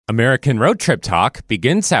American Road Trip Talk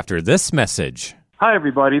begins after this message. Hi,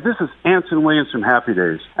 everybody. This is Anson Williams from Happy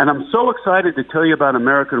Days, and I'm so excited to tell you about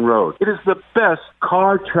American Road. It is the best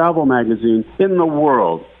car travel magazine in the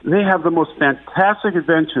world. They have the most fantastic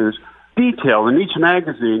adventures detailed in each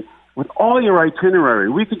magazine with all your itinerary.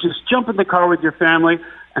 We could just jump in the car with your family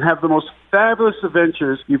and have the most fabulous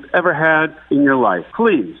adventures you've ever had in your life.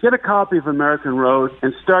 Please, get a copy of American Road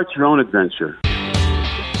and start your own adventure.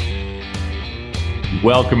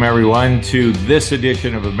 Welcome, everyone, to this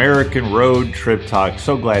edition of American Road Trip Talk.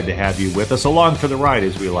 So glad to have you with us, along for the ride,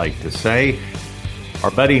 as we like to say. Our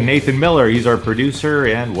buddy Nathan Miller, he's our producer,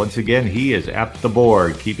 and once again, he is at the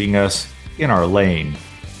board, keeping us in our lane.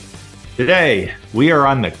 Today, we are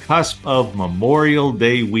on the cusp of Memorial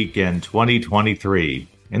Day weekend 2023.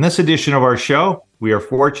 In this edition of our show, we are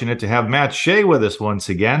fortunate to have Matt Shea with us once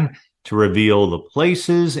again to reveal the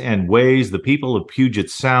places and ways the people of Puget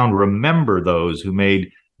Sound remember those who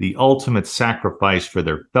made the ultimate sacrifice for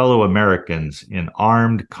their fellow Americans in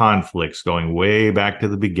armed conflicts going way back to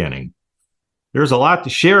the beginning. There's a lot to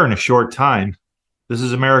share in a short time. This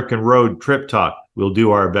is American Road Trip Talk. We'll do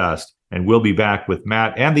our best, and we'll be back with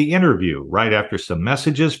Matt and the interview right after some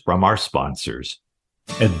messages from our sponsors.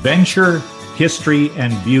 Adventure, history,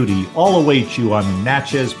 and beauty all await you on the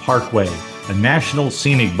Natchez Parkway, a National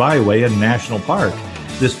Scenic Byway and National Park.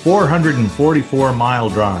 This 444-mile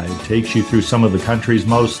drive takes you through some of the country's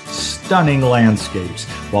most stunning landscapes,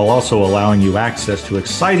 while also allowing you access to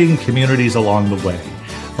exciting communities along the way.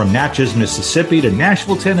 From Natchez, Mississippi to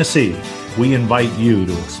Nashville, Tennessee, we invite you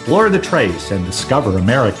to explore the Trace and discover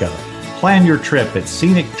America. Plan your trip at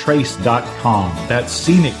scenictrace.com. That's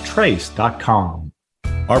scenictrace.com.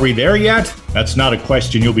 Are we there yet? That's not a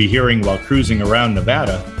question you'll be hearing while cruising around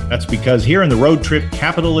Nevada. That's because here in the road trip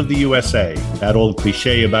capital of the USA, that old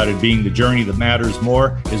cliche about it being the journey that matters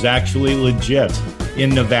more is actually legit. In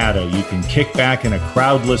Nevada, you can kick back in a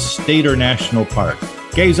crowdless state or national park,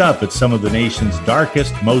 gaze up at some of the nation's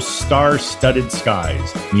darkest, most star-studded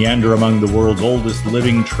skies, meander among the world's oldest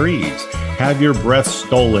living trees, have your breath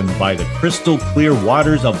stolen by the crystal-clear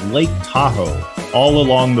waters of Lake Tahoe. All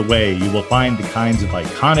along the way, you will find the kinds of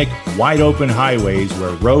iconic, wide-open highways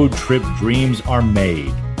where road trip dreams are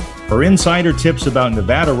made. For insider tips about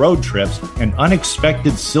Nevada road trips and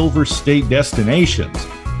unexpected Silver State destinations,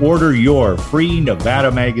 order your free Nevada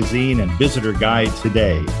magazine and visitor guide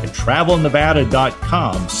today at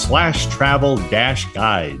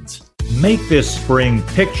travelnevada.com/travel-guides. Make this spring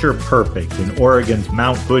picture perfect in Oregon's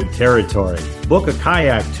Mount Hood territory. Book a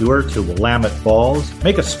kayak tour to Willamette Falls.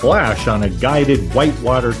 Make a splash on a guided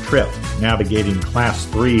whitewater trip, navigating Class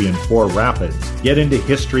 3 and 4 rapids. Get into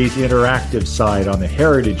history's interactive side on the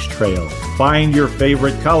Heritage Trail. Find your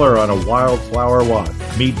favorite color on a wildflower walk.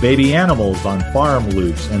 Meet baby animals on farm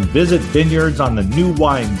loops and visit vineyards on the New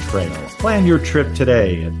Wine Trail. Plan your trip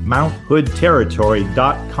today at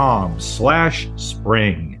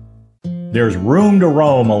mounthoodterritory.com/spring. There's room to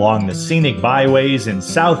roam along the scenic byways in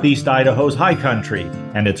southeast Idaho's high country,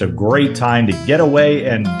 and it's a great time to get away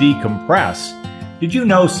and decompress. Did you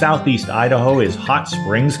know southeast Idaho is hot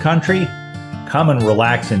springs country? Come and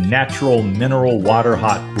relax in natural mineral water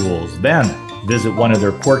hot pools. Then visit one of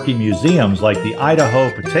their quirky museums like the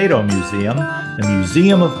Idaho Potato Museum, the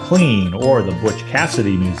Museum of Clean, or the Butch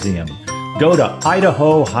Cassidy Museum. Go to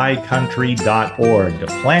idahohighcountry.org to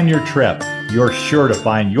plan your trip. You're sure to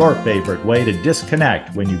find your favorite way to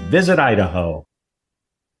disconnect when you visit Idaho.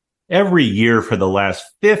 Every year for the last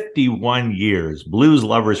 51 years, blues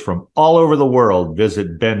lovers from all over the world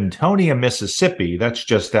visit Bentonia, Mississippi, that's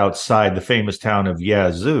just outside the famous town of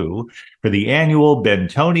Yazoo, for the annual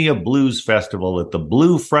Bentonia Blues Festival at the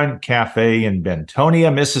Blue Front Cafe in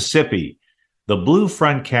Bentonia, Mississippi. The Blue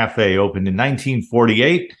Front Cafe opened in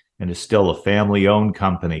 1948 and is still a family-owned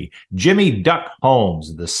company. Jimmy Duck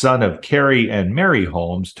Holmes, the son of Carrie and Mary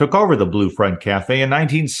Holmes, took over the Blue Front Cafe in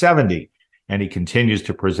 1970, and he continues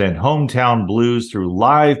to present hometown blues through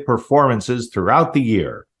live performances throughout the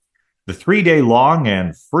year. The 3-day-long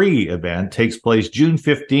and free event takes place June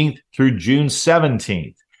 15th through June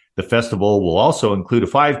 17th. The festival will also include a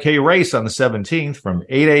 5K race on the 17th from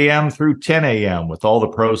 8 a.m. through 10 a.m., with all the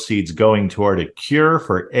proceeds going toward a cure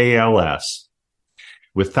for ALS.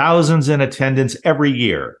 With thousands in attendance every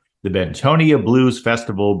year, the Bentonia Blues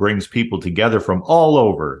Festival brings people together from all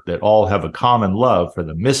over that all have a common love for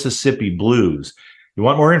the Mississippi blues. You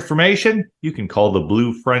want more information? You can call the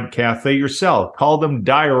Blue Front Cafe yourself. Call them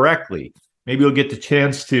directly. Maybe you'll get the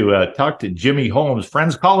chance to talk to Jimmy Holmes.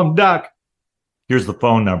 Friends call him Duck. Here's the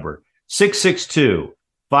phone number,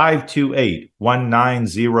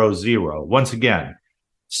 662-528-1900. Once again,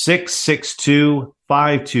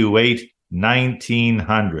 662-528-1900.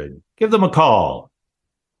 1900. Give them a call.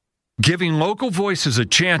 Giving local voices a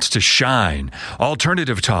chance to shine.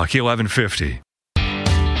 Alternative Talk 1150.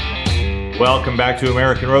 Welcome back to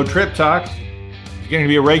American Road Trip Talk. He's going to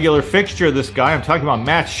be a regular fixture, this guy. I'm talking about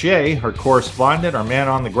Matt Shea, our correspondent, our man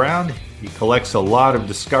on the ground. He collects a lot of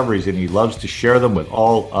discoveries, and he loves to share them with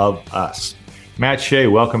all of us. Matt Shea,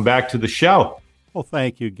 welcome back to the show. Well,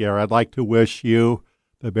 thank you, Gary. I'd like to wish you,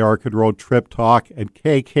 the American Road Trip Talk, and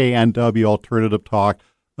KKNW Alternative Talk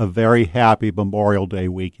a very happy Memorial Day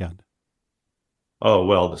weekend. Oh,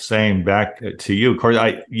 well, the same back to you. Of course,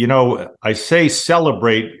 I say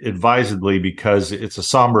celebrate advisedly because it's a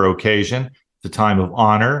somber occasion. It's a time of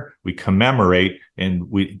honor. We commemorate, and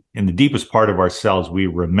we, in the deepest part of ourselves, we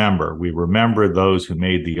remember. We remember those who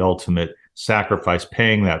made the ultimate sacrifice,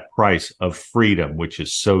 paying that price of freedom, which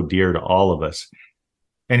is so dear to all of us.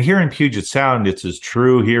 And here in Puget Sound, it's as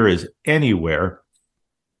true here as anywhere.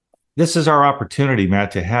 This is our opportunity,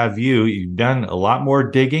 Matt, to have you. You've done a lot more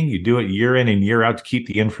digging. You do it year in and year out to keep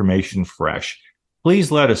the information fresh. Please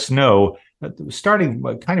let us know, starting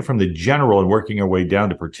kind of from the general and working our way down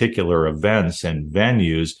to particular events and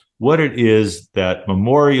venues, what it is that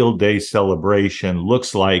Memorial Day celebration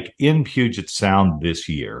looks like in Puget Sound this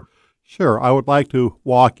year. Sure. I would like to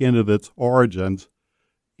walk into its origins.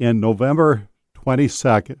 On November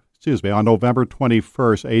 21st,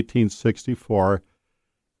 1864,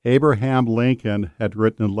 Abraham Lincoln had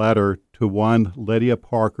written a letter to one Lydia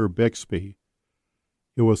Parker Bixby.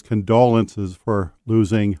 It was condolences for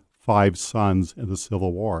losing 5 sons in the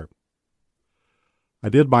Civil War. I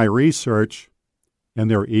did my research, and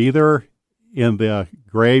they're either in the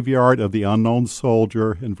graveyard of the unknown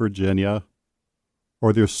soldier in Virginia,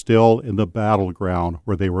 or they're still in the battleground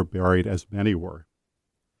where they were buried, as many were.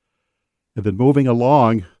 And then moving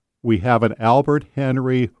along, we have an Albert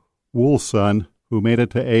Henry Woolson who made it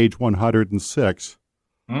to age 106.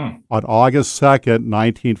 On August 2nd,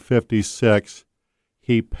 1956,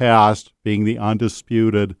 he passed, being the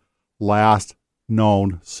undisputed last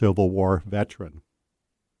known Civil War veteran.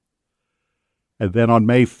 And then on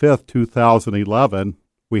May 5th, 2011,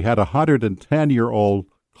 we had 110-year-old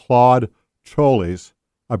Claude Cholis,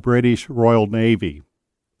 a British Royal Navy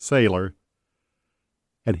sailor,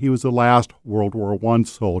 and he was the last World War I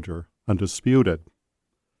soldier, undisputed.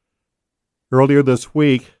 Earlier this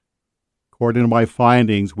week, according to my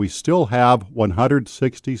findings, we still have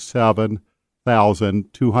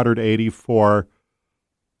 167,284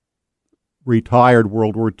 retired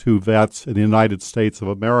World War II vets in the United States of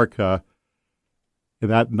America,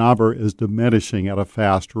 and that number is diminishing at a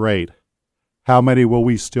fast rate. How many will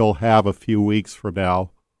we still have a few weeks from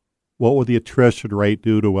now? What will the attrition rate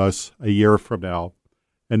do to us a year from now?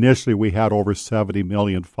 Initially, we had over 70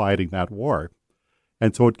 million fighting that war.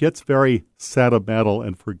 And so it gets very sentimental,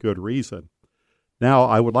 and for good reason. Now,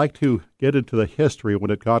 I would like to get into the history when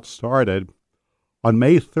it got started. On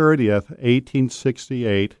May 30th,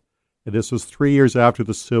 1868, and this was 3 years after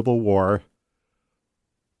the Civil War,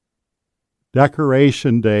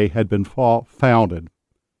 Decoration Day had been founded,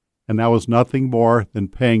 and that was nothing more than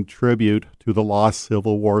paying tribute to the lost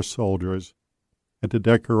Civil War soldiers and to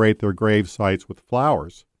decorate their grave sites with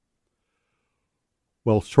flowers.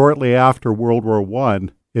 Well, shortly after World War I,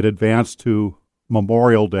 it advanced to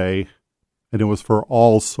Memorial Day, and it was for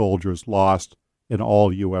all soldiers lost in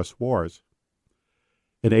all U.S. wars.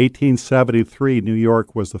 In 1873, New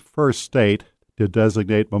York was the first state to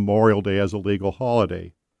designate Memorial Day as a legal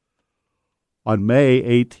holiday. On May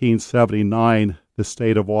 1879, the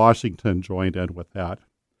state of Washington joined in with that.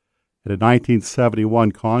 And in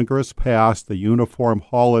 1971, Congress passed the Uniform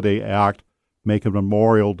Holiday Act, making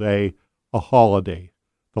Memorial Day a holiday,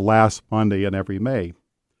 the last Monday in every May.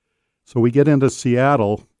 So we get into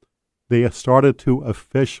Seattle. They started to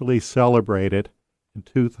officially celebrate it in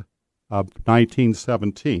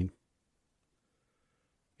 1917.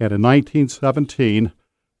 And in 1917,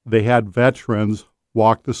 they had veterans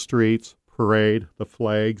walk the streets, parade the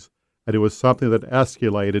flags, and it was something that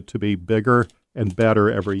escalated to be bigger and better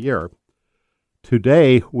every year.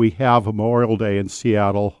 Today, we have Memorial Day in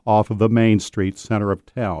Seattle off of the Main Street center of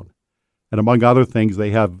town. And among other things,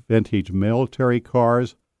 they have vintage military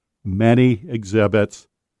cars, many exhibits,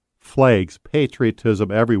 flags,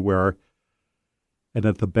 patriotism everywhere. And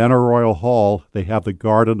at the Benaroya Hall, they have the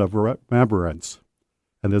Garden of Remembrance.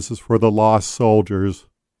 And this is for the lost soldiers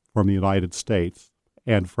from the United States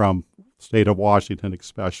and from the state of Washington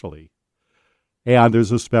especially. And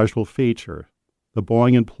there's a special feature. The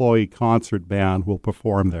Boeing Employee Concert Band will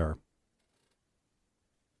perform there.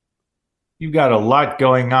 You've got a lot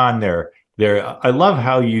going on there. I love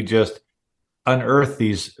how you just unearth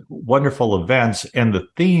these wonderful events. And the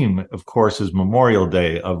theme, of course, is Memorial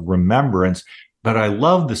Day of remembrance. But I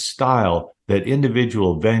love the style that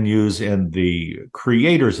individual venues and the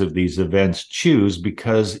creators of these events choose,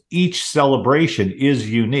 because each celebration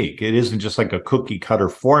is unique. It isn't just like a cookie cutter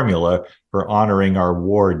formula for honoring our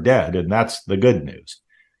war dead. And that's the good news.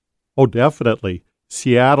 Oh, definitely.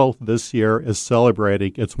 Seattle this year is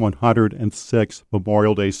celebrating its 106th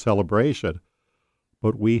Memorial Day celebration.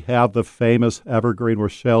 But we have the famous Evergreen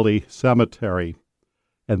Rochelle Cemetery,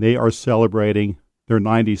 and they are celebrating their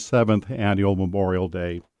 97th annual Memorial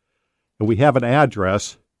Day. And we have an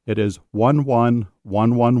address. It is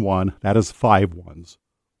 11111, that is 5 ones,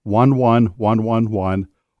 11111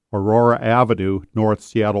 Aurora Avenue, North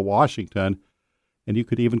Seattle, Washington. And you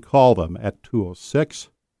could even call them at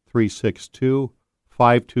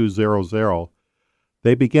 206-362-5200.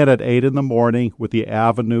 They begin at 8 in the morning with the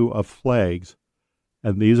Avenue of Flags.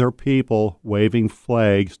 And these are people waving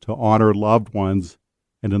flags to honor loved ones.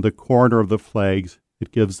 And in the corner of the flags,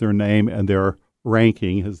 it gives their name and their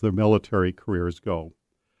ranking as their military careers go.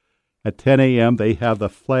 At 10 a.m., they have the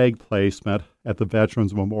flag placement at the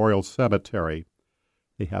Veterans Memorial Cemetery.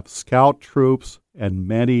 They have scout troops and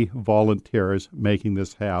many volunteers making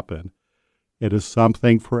this happen. It is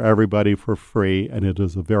something for everybody for free, and it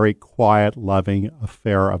is a very quiet, loving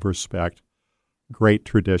affair of respect. Great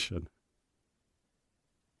tradition.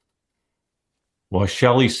 Well,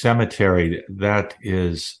 Shelley Cemetery,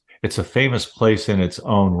 it's a famous place in its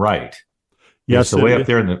own right. Yes, so way up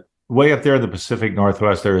there in the Pacific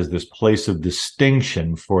Northwest, there is this place of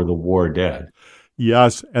distinction for the war dead.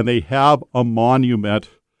 Yes, and they have a monument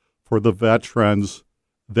for the veterans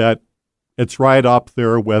that it's right up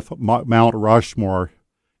there with Mount Rushmore.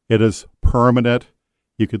 It is permanent.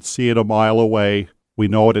 You could see it a mile away. We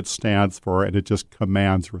know what it stands for, and it just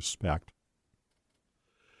commands respect.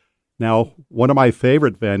 Now, one of my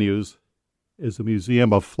favorite venues is the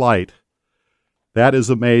Museum of Flight. That is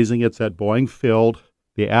amazing. It's at Boeing Field.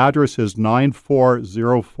 The address is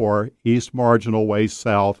 9404 East Marginal Way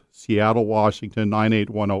South, Seattle, Washington,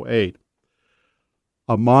 98108.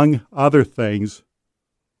 Among other things,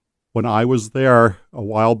 when I was there a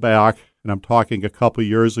while back, and I'm talking a couple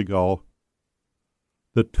years ago,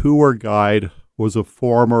 the tour guide was a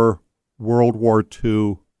former World War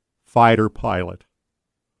II fighter pilot.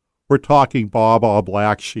 We're talking Baba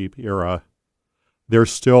Black Sheep era. They're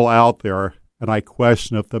still out there, and I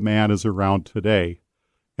question if the man is around today.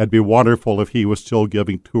 It'd be wonderful if he was still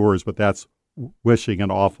giving tours, but that's wishing an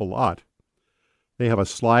awful lot. They have a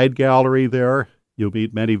slide gallery there. You'll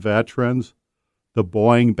meet many veterans. The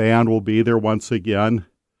Boeing band will be there once again.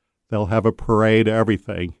 They'll have a parade,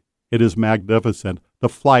 everything. It is magnificent. The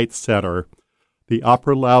Flight Center, the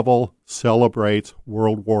upper level celebrates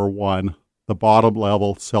World War I. The bottom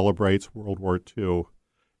level celebrates World War II.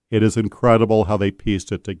 It is incredible how they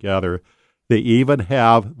pieced it together. They even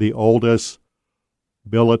have the oldest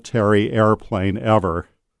military airplane ever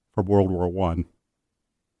from World War I.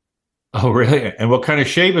 Oh, really? And what kind of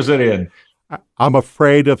shape is it in? I'm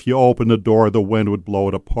afraid if you open the door, the wind would blow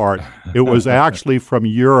it apart. It was actually from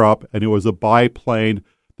Europe, and it was a biplane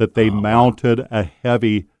that they mounted a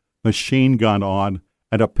heavy machine gun on,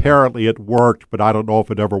 and apparently it worked, but I don't know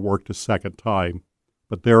if it ever worked a second time.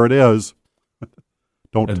 But there it is.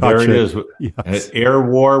 Don't and touch it. There it is. Yes. An air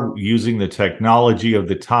war using the technology of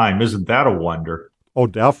the time. Isn't that a wonder? Oh,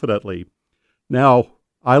 definitely. Now,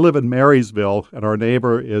 I live in Marysville, and our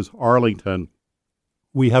neighbor is Arlington.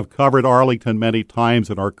 We have covered Arlington many times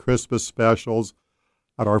in our Christmas specials,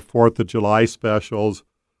 at our 4th of July specials.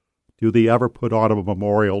 Do they ever put on a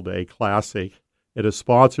Memorial Day classic? It is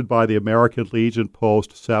sponsored by the American Legion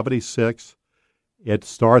Post 76. It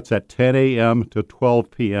starts at 10 a.m. to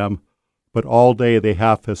 12 p.m., but all day they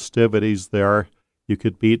have festivities there. You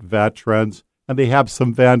could meet veterans, and they have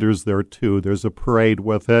some vendors there, too. There's a parade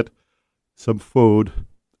with it, some food.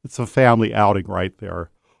 It's a family outing right there.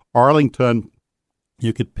 Arlington,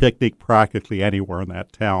 you could picnic practically anywhere in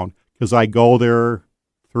that town, because I go there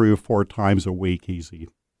 3 or 4 times a week easy.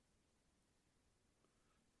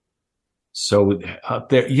 So up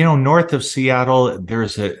there, north of Seattle,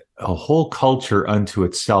 there's a whole culture unto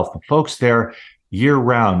itself. The folks there,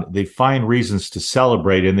 year-round, they find reasons to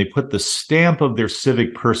celebrate, and they put the stamp of their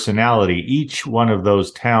civic personality, each one of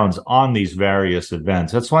those towns, on these various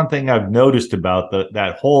events. That's one thing I've noticed about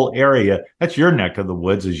that whole area. That's your neck of the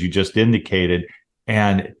woods, as you just indicated,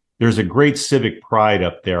 and there's a great civic pride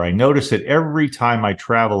up there. I notice it every time I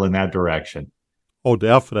travel in that direction. Oh,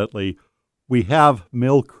 definitely. We have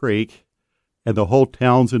Mill Creek, and the whole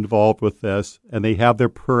town's involved with this, and they have their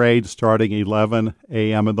parade starting 11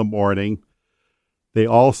 a.m. in the morning. They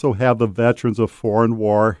also have the Veterans of Foreign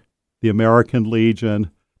War, the American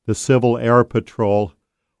Legion, the Civil Air Patrol,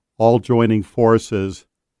 all joining forces,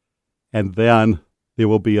 and then there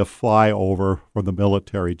will be a flyover from the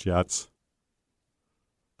military jets.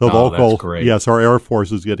 The local, that's great. yes, our Air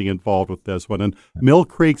Force is getting involved with this one. And Mill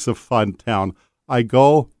Creek's a fun town. I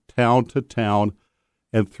go town to town,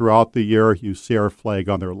 and throughout the year, you see our flag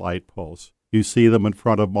on their light posts. You see them in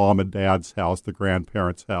front of mom and dad's house, the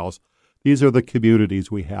grandparents' house. These are the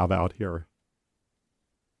communities we have out here.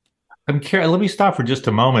 I'm curious. Let me stop for just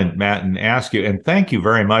a moment, Matt, and ask you, and thank you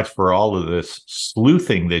very much for all of this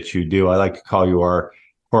sleuthing that you do. I like to call you our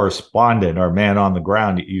correspondent, our man on the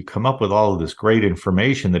ground. You come up with all of this great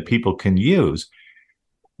information that people can use.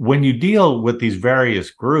 When you deal with these various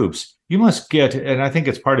groups, you must get, and I think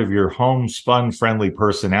it's part of your homespun friendly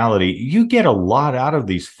personality, you get a lot out of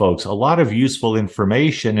these folks, a lot of useful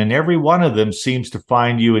information, and every one of them seems to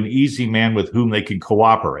find you an easy man with whom they can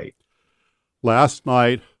cooperate. Last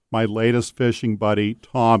night, my latest fishing buddy,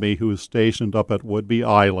 Tommy, who is stationed up at Whidbey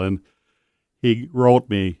Island, he wrote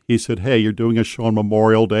me. He said, "Hey, you're doing a show on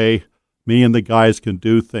Memorial Day. Me and the guys can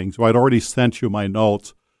do things." Well, I'd already sent you my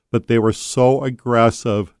notes, but they were so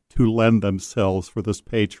aggressive to lend themselves for this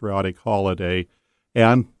patriotic holiday.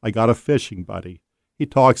 And I got a fishing buddy. He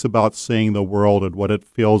talks about seeing the world and what it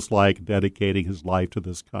feels like dedicating his life to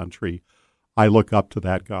this country. I look up to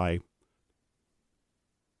that guy.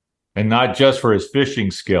 And not just for his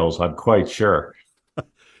fishing skills, I'm quite sure.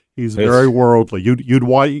 He's very worldly. You'd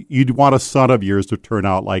want a son of yours to turn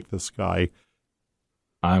out like this guy.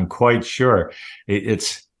 I'm quite sure.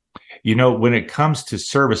 It's, when it comes to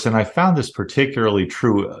service, and I found this particularly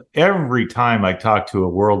true every time I talk to a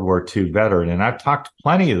World War II veteran, and I've talked to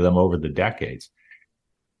plenty of them over the decades.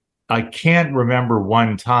 I can't remember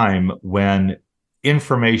one time when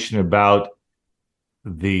information about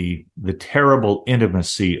the terrible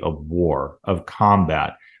intimacy of war, of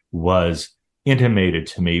combat, was intimated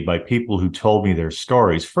to me by people who told me their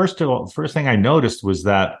stories. First thing I noticed was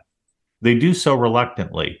that they do so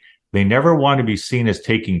reluctantly. They never want to be seen as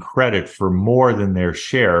taking credit for more than their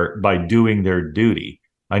share by doing their duty.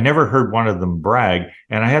 I never heard one of them brag.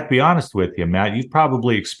 And I have to be honest with you, Matt, you've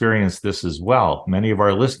probably experienced this as well. Many of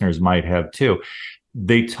our listeners might have too.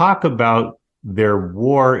 They talk about their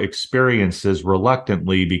war experiences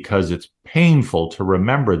reluctantly because it's painful to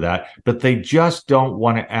remember that, but they just don't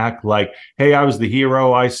want to act like, hey, I was the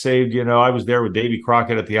hero, I saved, I was there with Davy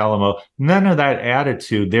Crockett at the Alamo. None of that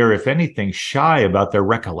attitude. They're, if anything, shy about their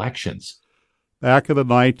recollections. Back in the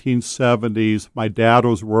 1970s, my dad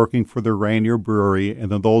was working for the Rainier Brewery,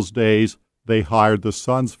 and in those days, they hired the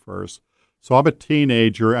sons first. So I'm a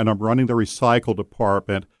teenager, and I'm running the recycle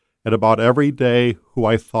department, and about every day who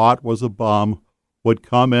I thought was a bum would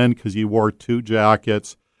come in because he wore 2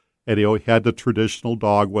 jackets, and he had the traditional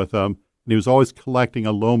dog with him, and he was always collecting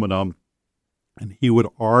aluminum, and he would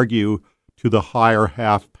argue to the higher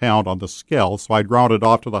half pound on the scale. So I'd round it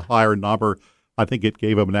off to the higher number. I think it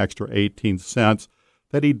gave him an extra 18 cents.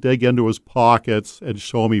 Then he'd dig into his pockets and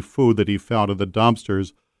show me food that he found in the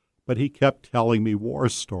dumpsters, but he kept telling me war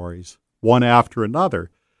stories, one after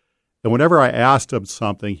another. And whenever I asked him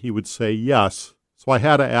something, he would say yes. So I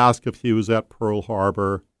had to ask if he was at Pearl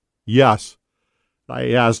Harbor. Yes.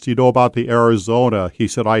 I asked, do you know about the Arizona? He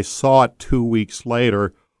said, I saw it 2 weeks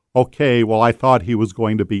later. Okay, well, I thought he was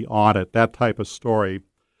going to be on it, that type of story.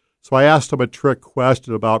 So I asked him a trick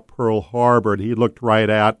question about Pearl Harbor, and he looked right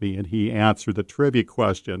at me, and he answered the trivia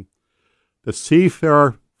question. The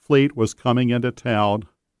Seafarer fleet was coming into town.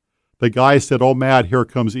 The guy said, oh, Matt, here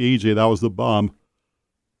comes EJ. That was the bum.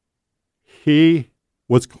 He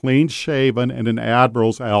was clean-shaven in an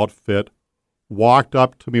admiral's outfit, walked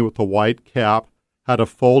up to me with a white cap, had a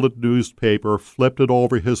folded newspaper, flipped it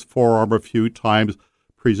over his forearm a few times,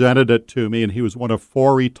 presented it to me, and he was one of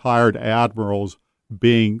 4 retired admirals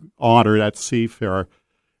being honored at Seafarer.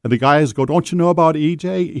 And the guys go, don't you know about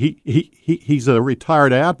EJ? He's a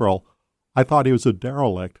retired admiral. I thought he was a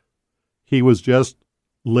derelict. He was just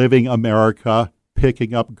living America,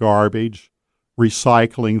 picking up garbage,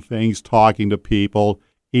 recycling things, talking to people,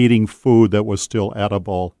 eating food that was still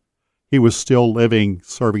edible. He was still living,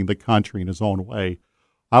 serving the country in his own way.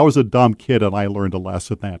 I was a dumb kid, and I learned a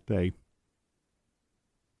lesson that day.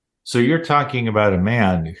 So you're talking about a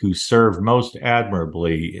man who served most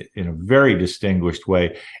admirably in a very distinguished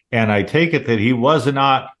way. And I take it that he was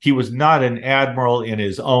not an admiral in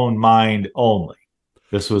his own mind only.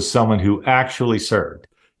 This was someone who actually served.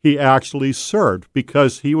 He actually served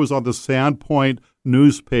because he was on the Sandpoint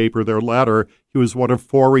newspaper, their letter. He was one of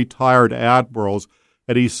 4 retired admirals.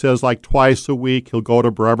 And he says like twice a week he'll go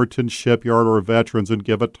to Bremerton Shipyard or Veterans and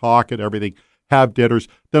give a talk and everything. have dinners.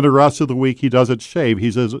 Then the rest of the week he doesn't shave.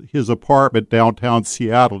 He's in his apartment downtown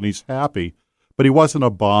Seattle, and he's happy. But he wasn't a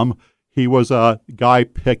bum. He was a guy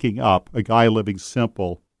picking up, a guy living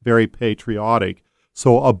simple, very patriotic.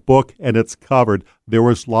 So a book, and it's covered. There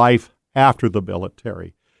was life after the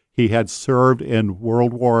military. He had served in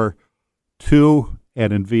World War II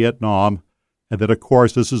and in Vietnam. And then, of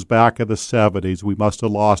course, this is back in the 70s. We must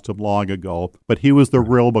have lost him long ago. But he was the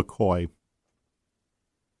real McCoy.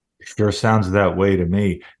 Sure sounds that way to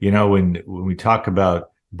me. You know, when we talk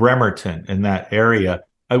about Bremerton and that area,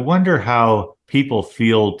 I wonder how people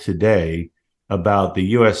feel today about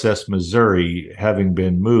the USS Missouri having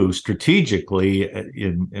been moved strategically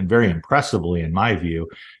and very impressively, in my view,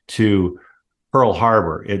 to Pearl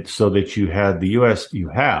Harbor. So that you have the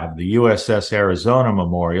USS Arizona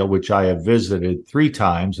Memorial, which I have visited 3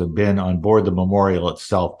 times. I've been on board the memorial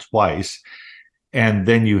itself twice. And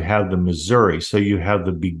then you have the Missouri. So you have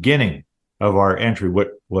the beginning of our entry,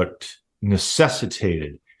 what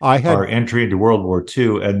necessitated our entry into World War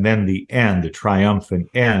II, and then the end, the triumphant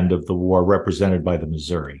end of the war represented by the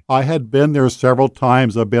Missouri. I had been there several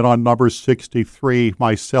times. I've been on number 63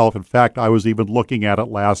 myself. In fact, I was even looking at it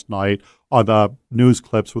last night on the news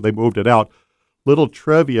clips where they moved it out. Little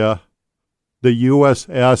trivia, the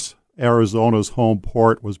USS Arizona's home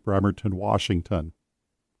port was Bremerton, Washington.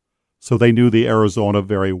 So they knew the Arizona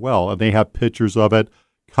very well, and they have pictures of it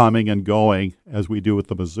coming and going as we do with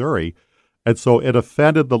the Missouri. And so it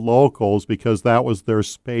offended the locals because that was their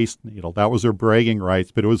space needle. That was their bragging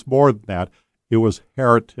rights. But it was more than that. It was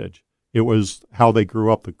heritage. It was how they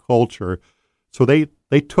grew up, the culture. So they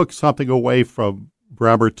took something away from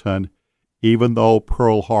Bremerton, even though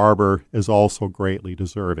Pearl Harbor is also greatly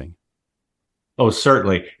deserving. Oh,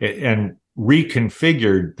 certainly. And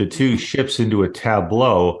reconfigured the two ships into a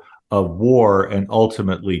tableau of war and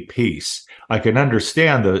ultimately peace. I can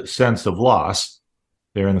understand the sense of loss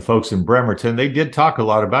there, and the folks in Bremerton, they did talk a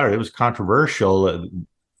lot about it. It was controversial.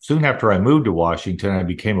 Soon after I moved to Washington, I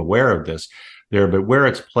became aware of this there, but where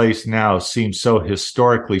it's placed now seems so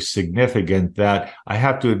historically significant that I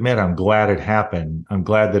have to admit I'm glad it happened. I'm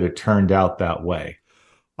glad that it turned out that way.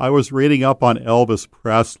 I was reading up on Elvis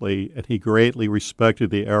Presley, and he greatly respected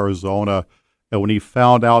the Arizona, and when he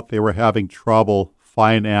found out they were having trouble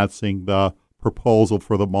financing the proposal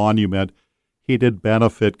for the monument, he did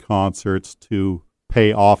benefit concerts to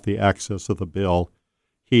pay off the excess of the bill.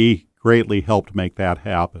 He greatly helped make that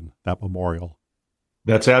happen, that memorial.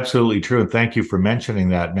 That's absolutely true. And thank you for mentioning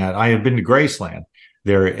that, Matt. I have been to Graceland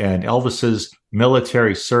there, and Elvis's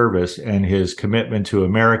military service and his commitment to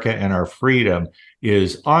America and our freedom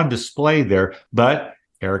is on display there, but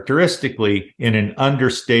characteristically in an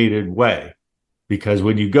understated way. Because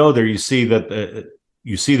when you go there, you see that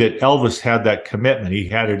Elvis had that commitment. He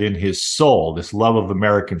had it in his soul, this love of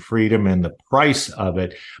American freedom and the price of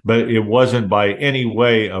it, but it wasn't by any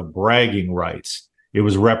way of bragging rights. It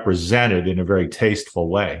was represented in a very tasteful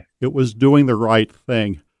way. It was doing the right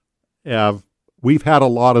thing. We've had a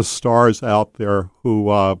lot of stars out there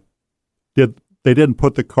who didn't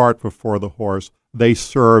put the cart before the horse. They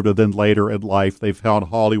served, and then later in life they found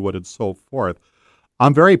Hollywood and so forth.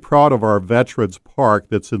 I'm very proud of our Veterans Park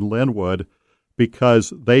that's in Linwood,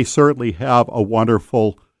 because they certainly have a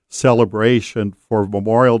wonderful celebration for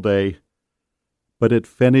Memorial Day, but it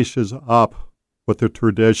finishes up with the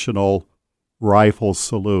traditional rifle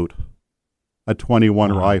salute, a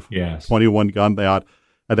 21 rifle, yes. 21 gun that,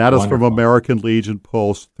 and that is from American Legion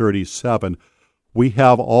Post 37. We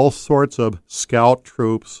have all sorts of scout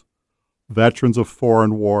troops, veterans of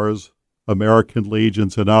foreign wars, American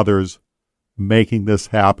Legions, and others making this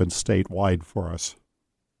happen statewide for us.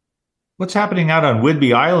 What's happening out on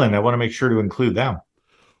Whidbey Island? I want to make sure to include them.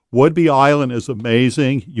 Whidbey Island is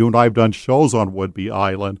amazing. You and I have done shows on Whidbey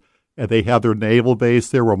Island, and they have their naval base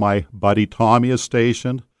there where my buddy Tommy is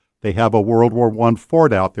stationed. They have a World War I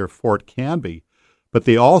fort out there, Fort Canby. But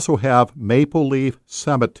they also have Maple Leaf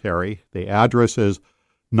Cemetery. The address is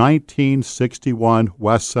 1961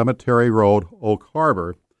 West Cemetery Road, Oak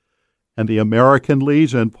Harbor. And the American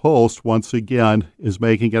Legion Post, once again, is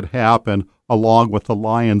making it happen along with the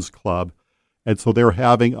Lions Club. And so they're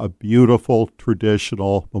having a beautiful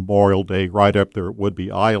traditional Memorial Day right up there at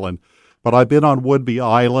Whidbey Island. But I've been on Whidbey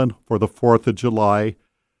Island for the 4th of July,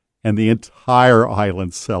 and the entire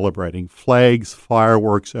island celebrating. Flags,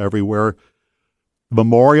 fireworks everywhere.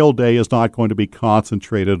 Memorial Day is not going to be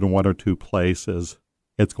concentrated in one or two places.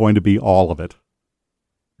 It's going to be all of it.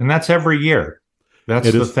 And that's every year.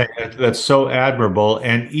 That's the thing that's so admirable.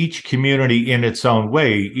 And each community in its own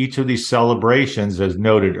way, each of these celebrations, as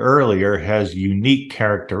noted earlier, has unique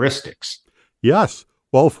characteristics. Yes.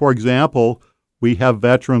 Well, for example, we have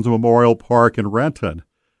Veterans Memorial Park in Renton,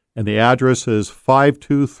 and the address is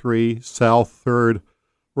 523 South 3rd,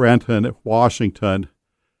 Renton, Washington,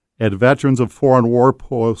 at Veterans of Foreign War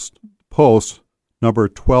Post number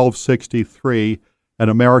 1263 and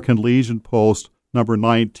American Legion Post number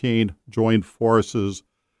 19 joined forces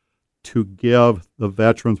to give the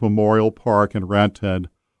Veterans Memorial Park in Renton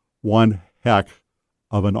one heck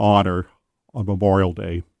of an honor on Memorial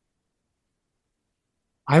Day.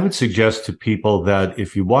 I would suggest to people that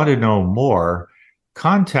if you want to know more,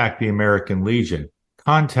 contact the American Legion,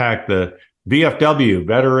 contact the VFW,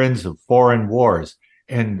 Veterans of Foreign Wars,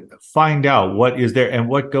 and find out what is there and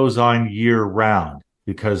what goes on year round,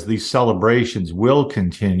 because these celebrations will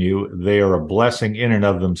continue. They are a blessing in and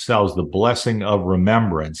of themselves, the blessing of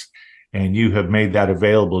remembrance. And you have made that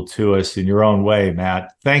available to us in your own way,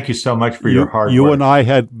 Matt. Thank you so much for your hard work. You and I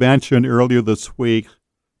had mentioned earlier this week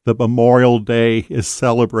that Memorial Day is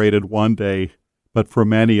celebrated one day, but for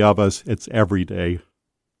many of us, it's every day.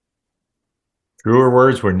 Truer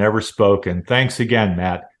words were never spoken. Thanks again,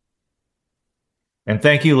 Matt. And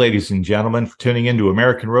thank you, ladies and gentlemen, for tuning in to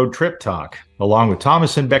American Road Trip Talk. Along with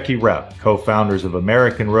Thomas and Becky Repp, co-founders of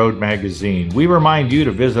American Road Magazine, we remind you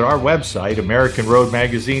to visit our website,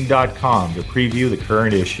 AmericanRoadMagazine.com, to preview the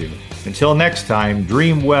current issue. Until next time,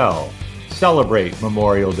 dream well, celebrate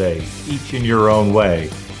Memorial Day, each in your own way,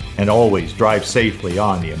 and always drive safely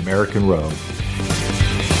on the American road.